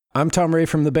I'm Tom Ray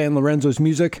from the band Lorenzo's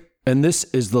Music, and this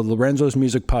is the Lorenzo's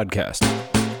Music Podcast.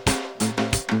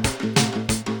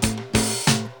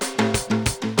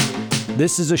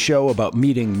 This is a show about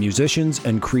meeting musicians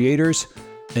and creators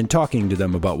and talking to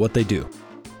them about what they do.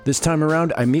 This time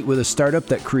around, I meet with a startup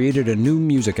that created a new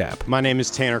music app. My name is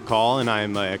Tanner Call, and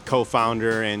I'm a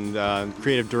co-founder and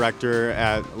creative director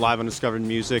at Live Undiscovered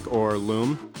Music, or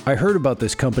Loom. I heard about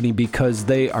this company because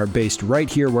they are based right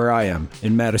here where I am,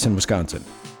 in Madison, Wisconsin.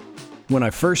 When I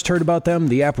first heard about them,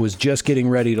 the app was just getting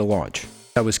ready to launch.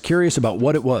 I was curious about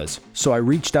what it was, so I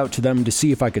reached out to them to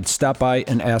see if I could stop by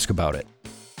and ask about it.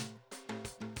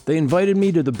 They invited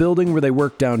me to the building where they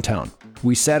work downtown.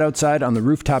 We sat outside on the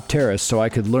rooftop terrace so I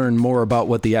could learn more about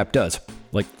what the app does.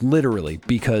 Like literally,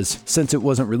 because since it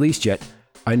wasn't released yet,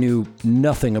 I knew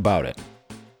nothing about it.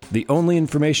 The only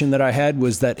information that I had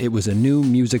was that it was a new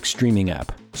music streaming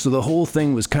app. So the whole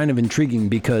thing was kind of intriguing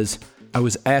because I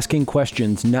was asking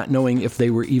questions not knowing if they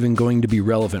were even going to be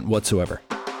relevant whatsoever.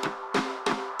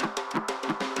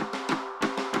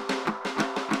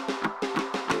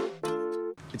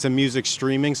 It's a music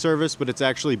streaming service, but it's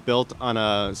actually built on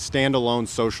a standalone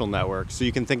social network. So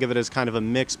you can think of it as kind of a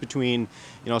mix between,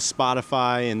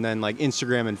 Spotify and then like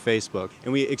Instagram and Facebook.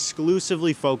 And we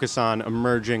exclusively focus on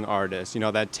emerging artists,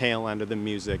 that tail end of the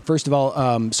music. First of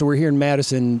all, so we're here in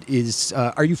Madison.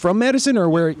 Are you from Madison or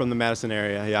where? From the Madison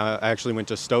area, yeah. I actually went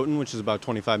to Stoughton, which is about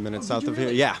 25 minutes south of here.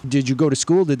 Yeah. Did you go to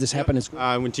school? Did this happen in school?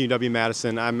 I went to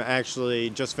UW-Madison. I'm actually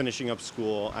just finishing up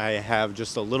school. I have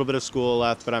just a little bit of school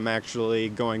left, but I'm actually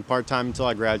going part-time until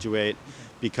I graduate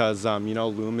because,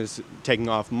 Loom is taking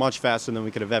off much faster than we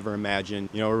could have ever imagined.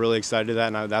 We're really excited to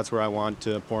that, and that's where I want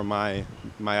to pour my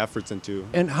efforts into.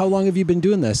 And how long have you been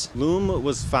doing this? Loom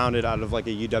was founded out of like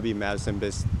a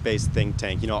UW-Madison-based think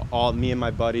tank. All me and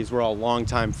my buddies, we're all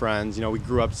longtime friends. We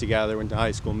grew up together, went to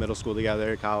high school, middle school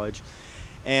together, college.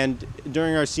 And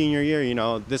during our senior year,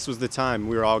 this was the time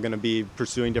we were all going to be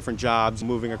pursuing different jobs,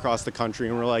 moving across the country.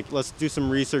 And we're like, let's do some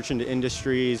research into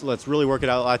industries. Let's really work it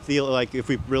out. I feel like if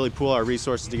we really pool our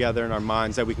resources together in our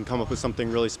minds, that we can come up with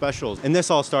something really special. And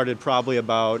this all started probably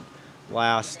about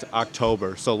last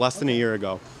October, so less than a year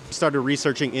ago. We started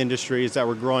researching industries that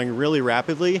were growing really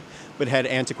rapidly, but had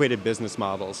antiquated business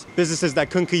models. Businesses that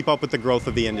couldn't keep up with the growth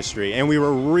of the industry. And we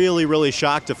were really, really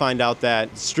shocked to find out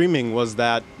that streaming was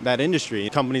that industry.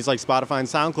 Companies like Spotify and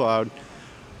SoundCloud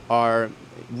are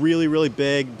really, really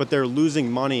big, but they're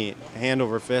losing money hand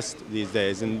over fist these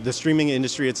days. And the streaming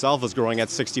industry itself is growing at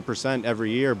 60%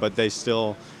 every year, but they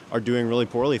still are doing really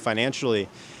poorly financially.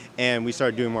 And we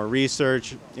started doing more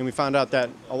research, and we found out that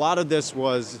a lot of this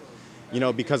was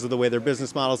because of the way their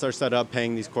business models are set up,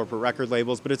 paying these corporate record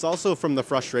labels, but it's also from the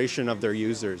frustration of their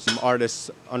users. Artists,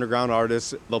 underground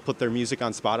artists, they'll put their music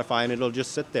on Spotify and it'll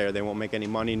just sit there. They won't make any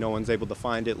money. No one's able to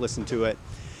find it, listen to it.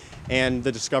 And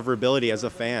the discoverability as a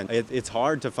fan. It's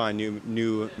hard to find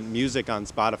new music on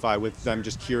Spotify with them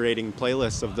just curating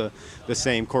playlists of the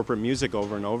same corporate music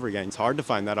over and over again. It's hard to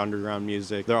find that underground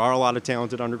music. There are a lot of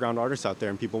talented underground artists out there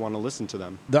and people want to listen to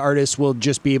them. The artists will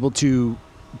just be able to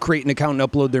create an account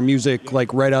and upload their music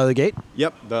like right out of the gate?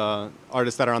 Yep. The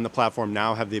artists that are on the platform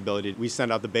now have the ability. We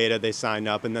send out the beta, they sign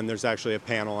up, and then there's actually a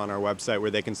panel on our website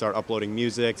where they can start uploading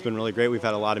music. It's been really great. We've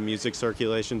had a lot of music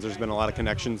circulations. There's been a lot of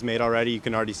connections made already. You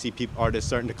can already see artists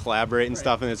starting to collaborate and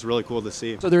stuff, and it's really cool to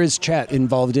see. So there is chat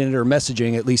involved in it, or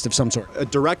messaging at least of some sort? A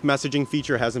direct messaging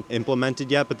feature hasn't implemented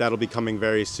yet, but that'll be coming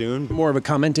very soon. More of a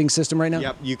commenting system right now?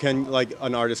 Yep. You can,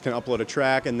 an artist can upload a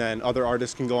track, and then other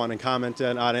artists can go on and comment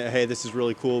on it. Hey, this is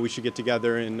really cool. We should get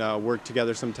together and work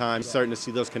together sometime. Starting to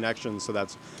see those connections, so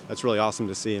that's really awesome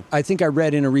to see. I think I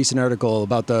read in a recent article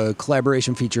about the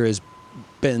collaboration feature has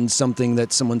been something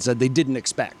that someone said they didn't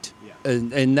expect. Yeah.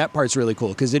 And that part's really cool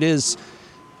because it is,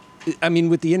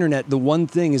 with the internet, the one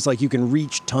thing is like you can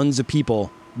reach tons of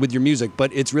people with your music,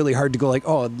 but it's really hard to go like,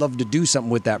 oh, I'd love to do something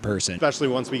with that person. Especially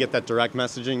once we get that direct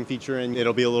messaging feature in,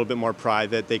 it'll be a little bit more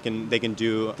private. They can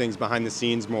do things behind the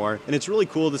scenes more. And it's really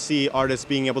cool to see artists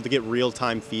being able to get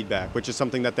real-time feedback, which is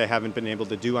something that they haven't been able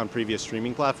to do on previous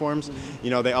streaming platforms. They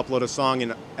upload a song,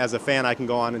 and as a fan, I can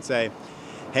go on and say,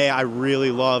 hey, I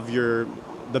really love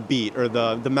the beat or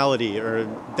the melody, or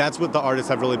that's what the artists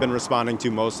have really been responding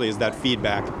to mostly, is that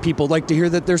feedback. People like to hear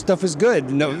that their stuff is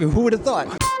good. No, who would have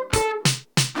thought?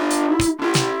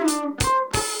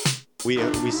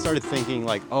 We started thinking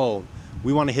like,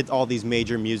 we want to hit all these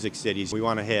major music cities. We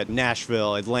want to hit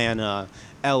Nashville, Atlanta,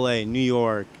 LA, New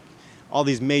York, all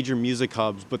these major music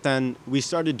hubs. But then we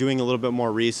started doing a little bit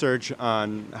more research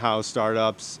on how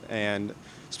startups, and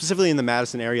specifically in the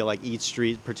Madison area, like Eat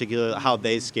Street, particularly how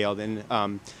they scaled. And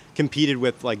competed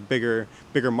with like bigger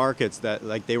markets that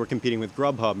like they were competing with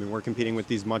Grubhub, and we're competing with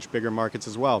these much bigger markets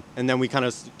as well. And then we kind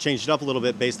of changed it up a little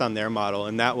bit based on their model,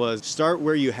 and that was start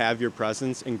where you have your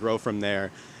presence and grow from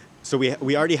there. So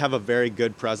we already have a very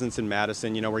good presence in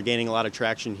Madison. You know, we're gaining a lot of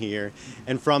traction here.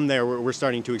 And from there, we're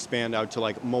starting to expand out to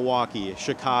like Milwaukee,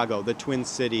 Chicago, the Twin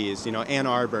Cities, you know, Ann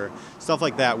Arbor, stuff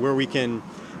like that, where we can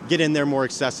get in there more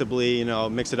accessibly, you know,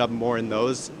 mix it up more in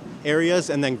those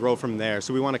areas and then grow from there.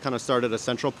 So we want to kind of start at a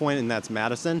central point, and that's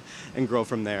Madison, and grow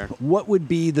from there. What would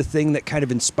be the thing that kind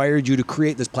of inspired you to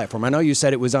create this platform? I know you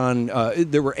said it was on,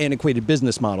 there were antiquated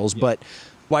business models, but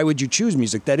why would you choose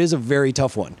music? That is a very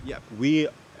tough one. Yeah, we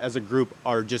as a group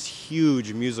are just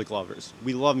huge music lovers.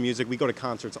 We love music. We go to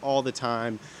concerts all the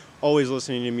time, always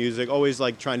listening to music, always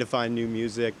like trying to find new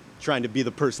music, trying to be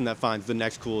the person that finds the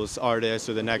next coolest artist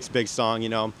or the next big song, you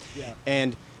know. Yeah.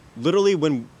 And literally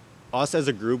when us as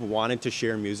a group wanted to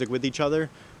share music with each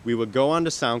other, we would go onto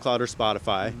SoundCloud or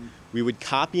Spotify, we would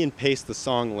copy and paste the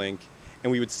song link,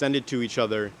 and we would send it to each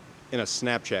other in a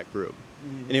Snapchat group.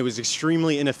 And it was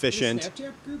extremely inefficient. In a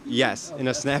Snapchat group? Yes, in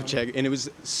a Snapchat. Funny. And it was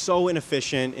so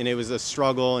inefficient, and it was a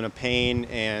struggle and a pain.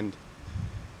 And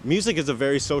music is a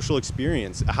very social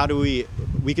experience. How do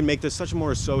we can make this such a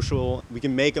more social, we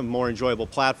can make a more enjoyable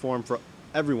platform for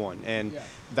everyone. And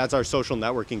that's our social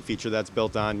networking feature that's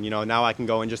built on, you know, now I can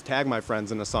go and just tag my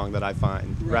friends in a song that I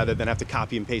find, rather than have to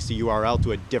copy and paste a URL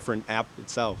to a different app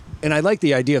itself. And I like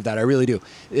the idea of that. I really do.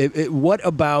 What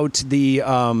about the...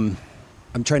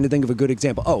 I'm trying to think of a good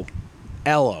example. Oh,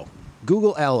 Allo.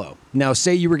 Google Allo. Now,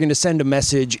 say you were going to send a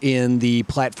message in the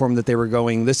platform that they were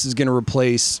going, this is going to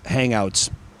replace Hangouts,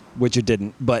 which it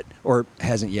didn't, or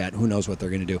hasn't yet. Who knows what they're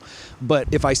going to do. But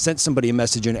if I sent somebody a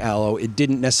message in Allo, it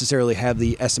didn't necessarily have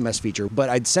the SMS feature, but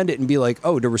I'd send it and be like,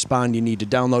 oh, to respond, you need to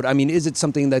download. I mean, is it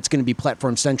something that's going to be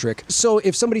platform centric? So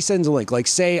if somebody sends a link, like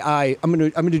say I'm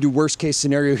going to do worst case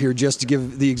scenario here just to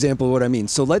give the example of what I mean.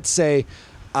 So let's say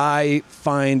I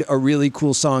find a really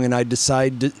cool song and I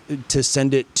decide to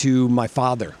send it to my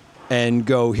father and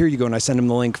go, here you go, and I send him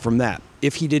the link from that.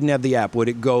 If he didn't have the app, would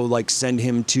it go like send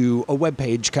him to a web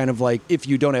page, kind of like if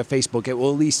you don't have Facebook, it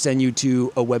will at least send you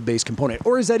to a web-based component?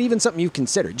 Or is that even something you've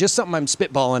considered? Just something I'm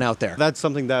spitballing out there. That's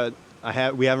something that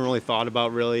we haven't really thought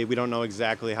about, really. We don't know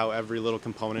exactly how every little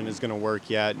component is going to work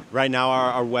yet. Right now,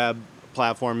 our web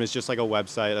platform is just like a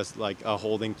website, it's like a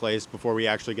holding place before we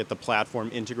actually get the platform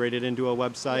integrated into a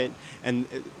website. And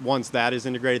once that is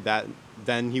integrated,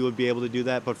 then he would be able to do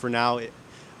that. But for now,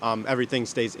 everything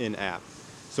stays in app.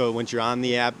 So once you're on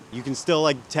the app, you can still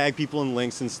like tag people in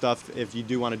links and stuff. If you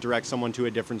do want to direct someone to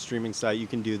a different streaming site, you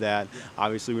can do that.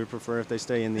 Obviously, we prefer if they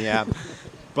stay in the app.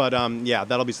 But yeah,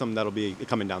 that'll be something that'll be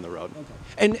coming down the road.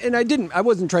 Okay. And I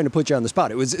wasn't trying to put you on the spot.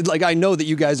 It was like, I know that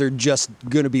you guys are just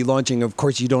going to be launching. Of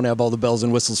course, you don't have all the bells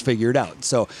and whistles figured out.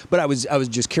 So, but I was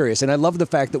just curious. And I love the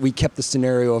fact that we kept the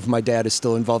scenario of my dad is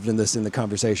still involved in this in the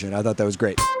conversation. I thought that was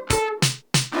great.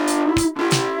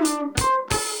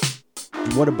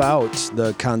 What about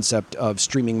the concept of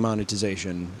streaming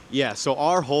monetization? Yeah, so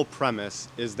our whole premise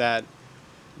is that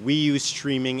we use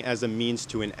streaming as a means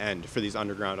to an end for these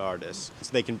underground artists,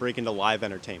 so they can break into live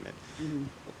entertainment.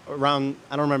 Around,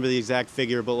 I don't remember the exact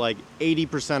figure, but like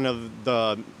 80% of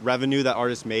the revenue that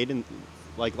artists made in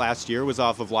like last year was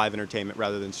off of live entertainment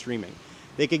rather than streaming.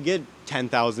 They could get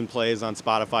 10,000 plays on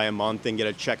Spotify a month and get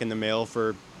a check in the mail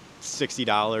for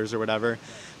 $60 or whatever.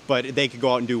 But they could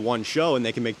go out and do one show and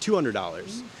they can make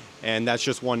 $200, and that's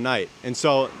just one night. And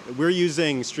so we're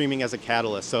using streaming as a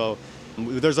catalyst. So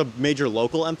there's a major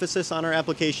local emphasis on our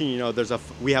application. You know,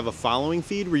 we have a following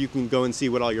feed where you can go and see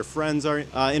what all your friends are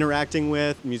interacting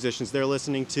with, musicians they're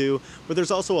listening to. But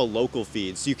there's also a local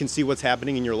feed, so you can see what's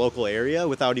happening in your local area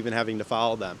without even having to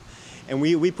follow them. And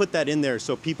we put that in there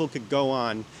so people could go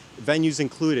on, venues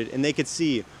included, and they could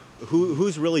see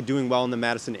who's really doing well in the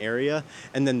Madison area,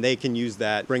 and then they can use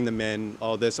that, bring them in.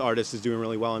 Oh, this artist is doing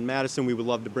really well in Madison. We would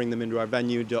love to bring them into our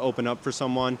venue to open up for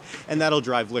someone, and that'll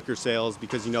drive liquor sales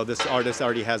because, you know, this artist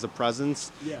already has a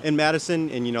presence in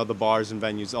Madison, and, you know, the bars and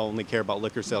venues only care about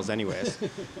liquor sales anyways.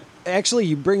 Actually,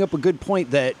 you bring up a good point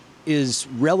that is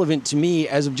relevant to me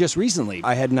as of just recently.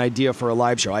 I had an idea for a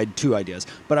live show. I had two ideas,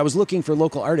 but I was looking for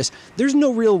local artists. There's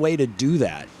no real way to do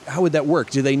that. How would that work?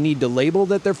 Do they need to label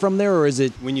that they're from there, or is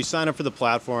it... When you sign up for the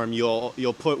platform, you'll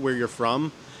put where you're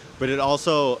from, but it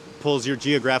also pulls your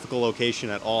geographical location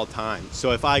at all times.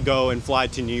 So if I go and fly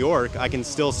to New York, I can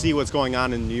still see what's going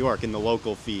on in New York in the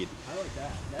local feed. I like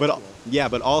that. But cool. Yeah,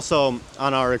 but also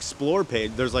on our Explore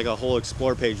page, there's like a whole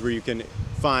Explore page where you can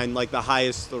find like the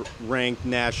highest ranked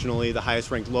nationally, the highest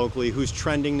ranked locally, who's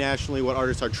trending nationally, what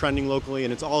artists are trending locally,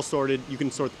 and it's all sorted. You can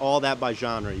sort all that by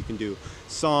genre. You can do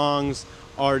songs,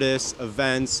 artists,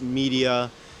 events,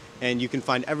 media, and you can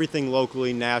find everything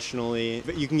locally, nationally.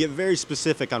 You can get very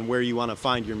specific on where you want to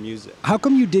find your music. How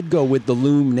come you did go with the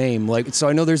Loom name? Like, so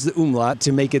I know there's the umlaut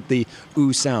to make it the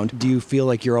ooh sound. Do you feel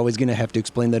like you're always going to have to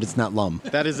explain that it's not lum?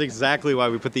 That is exactly why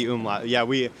we put the umlaut. Yeah,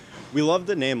 we love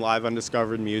the name Live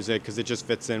Undiscovered Music because it just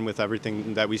fits in with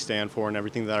everything that we stand for and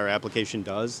everything that our application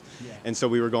does. Yeah. And so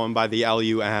we were going by the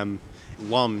LUM,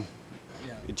 lum.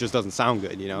 It just doesn't sound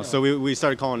good, No. So we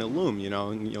started calling it Loom,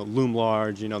 Loom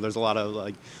Large. There's a lot of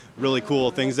like really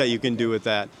cool things that you can do with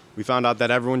that. We found out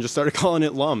that everyone just started calling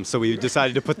it Lum, so we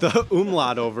decided to put the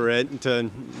umlaut over it to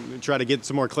try to get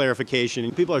some more clarification.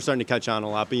 People are starting to catch on a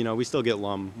lot, but we still get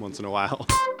Lum once in a while.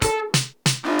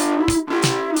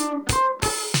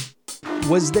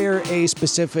 Was there a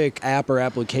specific app or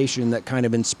application that kind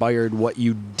of inspired what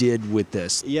you did with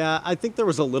this? Yeah, I think there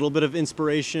was a little bit of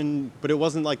inspiration, but it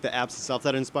wasn't like the apps itself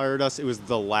that inspired us. It was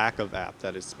the lack of app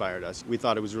that inspired us. We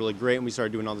thought it was really great, and we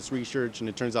started doing all this research, and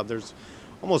it turns out there's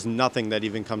almost nothing that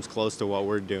even comes close to what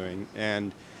we're doing,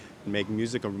 and make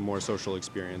music a more social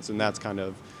experience, and that's kind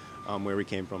of where we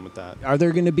came from with that. Are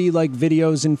there going to be like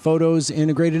videos and photos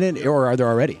integrated in, or are there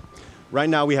already? Right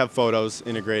now we have photos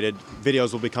integrated.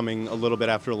 Videos will be coming a little bit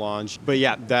after launch. But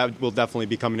yeah, that will definitely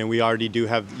be coming in. We already do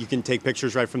have, you can take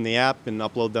pictures right from the app and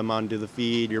upload them onto the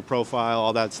feed, your profile,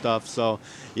 all that stuff. So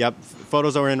yep,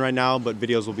 photos are in right now, but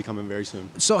videos will be coming very soon.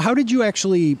 So how did you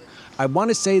actually, I want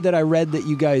to say that I read that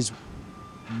you guys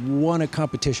won a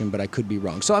competition, but I could be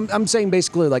wrong. So I'm saying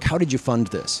basically like, how did you fund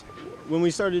this? When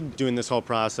we started doing this whole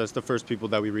process, the first people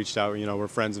that we reached out, were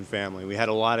friends and family. We had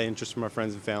a lot of interest from our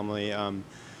friends and family.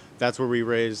 That's where we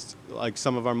raised like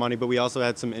some of our money, but we also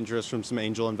had some interest from some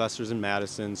angel investors in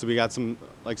Madison. So we got some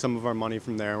of our money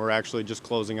from there. We're actually just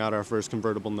closing out our first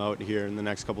convertible note here in the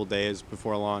next couple of days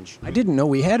before launch. I didn't know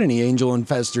we had any angel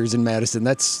investors in Madison.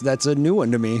 That's a new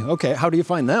one to me. Okay, how do you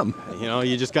find them?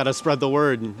 You just got to spread the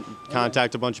word and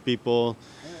contact a bunch of people.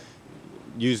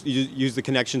 Use the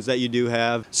connections that you do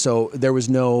have. So there was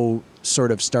no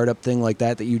sort of startup thing like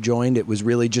that you joined? It was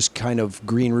really just kind of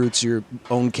Green Roots, your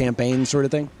own campaign sort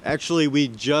of thing? Actually,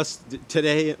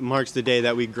 today marks the day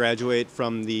that we graduate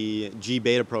from the G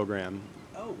Beta program.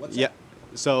 Oh, what's that? Yeah.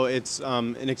 So it's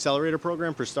an accelerator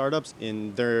program for startups.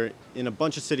 They're in a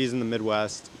bunch of cities in the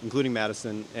Midwest, including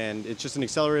Madison, and it's just an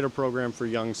accelerator program for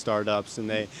young startups. And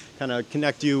they kind of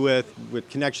connect you with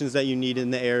connections that you need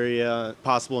in the area,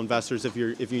 possible investors if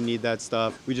you need that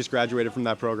stuff. We just graduated from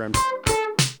that program.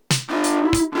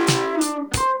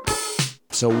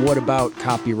 So what about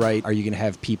copyright? Are you going to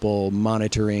have people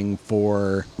monitoring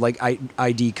for like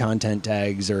ID content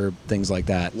tags or things like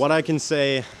that? What I can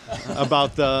say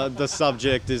about the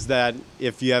subject is that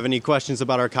if you have any questions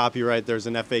about our copyright, there's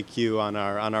an FAQ on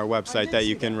our website that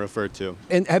you can refer to.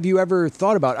 And have you ever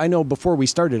thought about, I know before we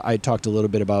started, I talked a little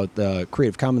bit about the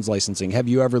Creative Commons licensing. Have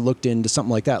you ever looked into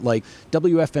something like that? Like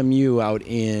WFMU out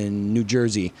in New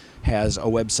Jersey has a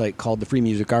website called the Free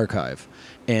Music Archive.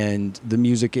 And the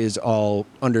music is all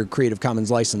under Creative Commons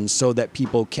license so that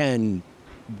people can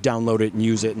download it and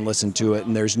use it and listen to it,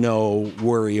 and there's no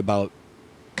worry about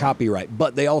copyright.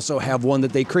 But they also have one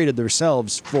that they created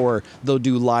themselves they'll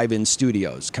do live in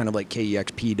studios, kind of like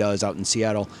KEXP does out in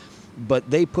Seattle. But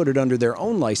they put it under their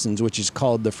own license, which is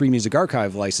called the Free Music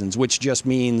Archive license, which just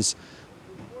means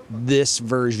this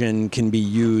version can be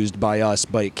used by us,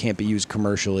 but it can't be used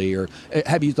commercially. Or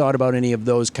have you thought about any of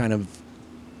those kind of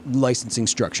licensing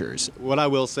structures? What I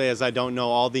will say is I don't know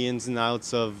all the ins and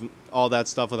outs of all that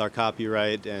stuff with our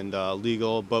copyright and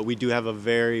legal, but we do have a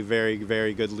very, very,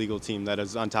 very good legal team that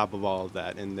is on top of all of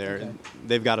that, and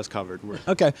they've got us covered.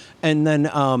 Okay. And then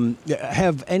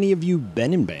have any of you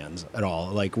been in bands at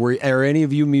all? Like, are any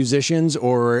of you musicians,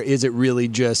 or is it really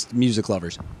just music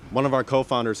lovers? One of our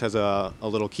co-founders has a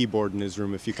little keyboard in his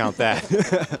room, if you count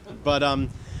that. But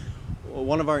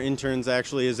one of our interns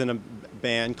actually is in a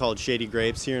band called Shady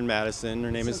Grapes here in Madison. Her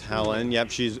name is Helen.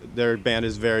 Yep, their band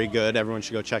is very good. Everyone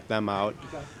should go check them out.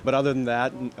 But other than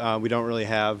that, we don't really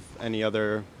have any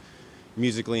other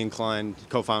musically inclined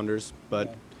co-founders,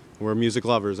 but we're music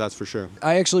lovers, that's for sure.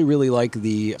 I actually really like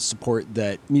the support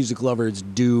that music lovers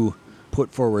do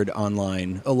put forward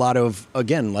online. A lot of,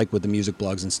 again, like with the music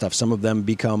blogs and stuff, some of them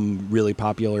become really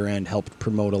popular and helped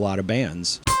promote a lot of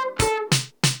bands.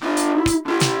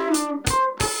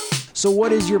 So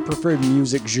what is your preferred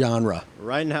music genre?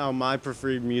 Right now, my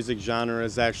preferred music genre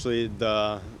is actually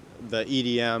the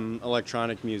EDM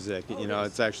electronic music.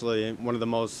 It's actually one of the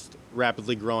most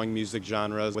rapidly growing music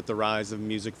genres with the rise of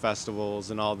music festivals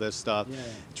and all this stuff. Yeah.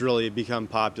 It's really become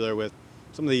popular with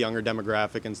some of the younger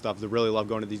demographic and stuff that really love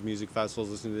going to these music festivals,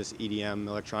 listening to this EDM,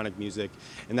 electronic music,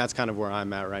 and that's kind of where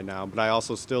I'm at right now. But I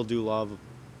also still do love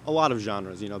a lot of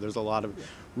genres. You know, there's a lot of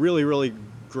really, really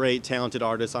great, talented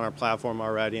artists on our platform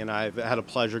already, and I've had a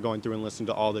pleasure going through and listening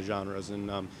to all the genres.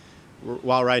 And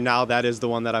while right now that is the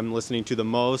one that I'm listening to the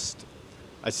most,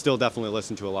 I still definitely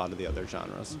listen to a lot of the other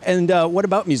genres. And what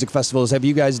about music festivals? Have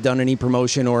you guys done any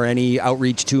promotion or any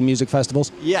outreach to music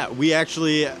festivals? Yeah, we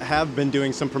actually have been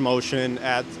doing some promotion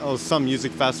at some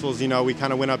music festivals. You know, we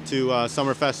kind of went up to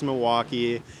Summerfest in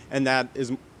Milwaukee, and that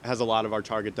has a lot of our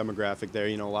target demographic there.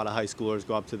 You know, a lot of high schoolers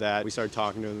go up to that. We started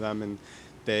talking to them, and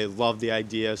they love the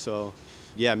idea. So,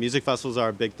 yeah, music festivals are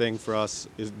a big thing for us,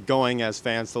 is going as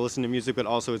fans to listen to music, but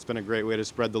also it's been a great way to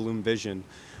spread the Loom vision.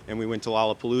 And we went to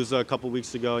Lollapalooza a couple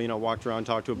weeks ago, you know, walked around,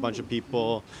 talked to a bunch of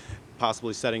people,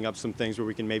 possibly setting up some things where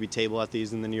we can maybe table at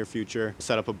these in the near future,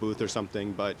 set up a booth or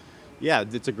something. But yeah,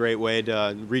 it's a great way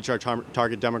to reach our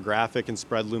target demographic and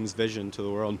spread Loom's vision to the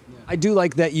world. I do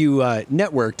like that you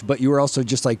networked, but you were also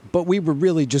just like, but we were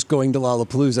really just going to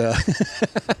Lollapalooza.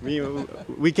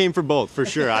 We came for both, for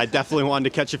sure. I definitely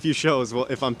wanted to catch a few shows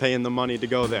if I'm paying the money to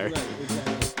go there.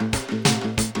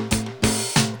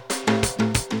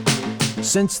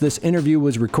 Since this interview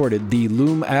was recorded, the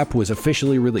Loom app was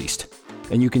officially released,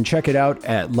 and you can check it out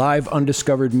at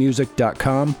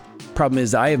liveundiscoveredmusic.com. Problem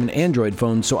is, I have an Android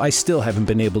phone, so I still haven't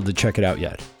been able to check it out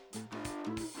yet.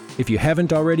 If you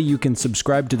haven't already, you can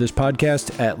subscribe to this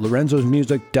podcast at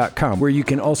lorenzosmusic.com, where you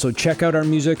can also check out our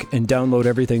music and download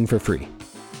everything for free.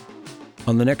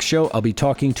 On the next show, I'll be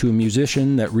talking to a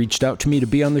musician that reached out to me to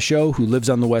be on the show who lives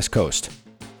on the West Coast.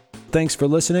 Thanks for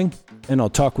listening, and I'll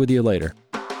talk with you later.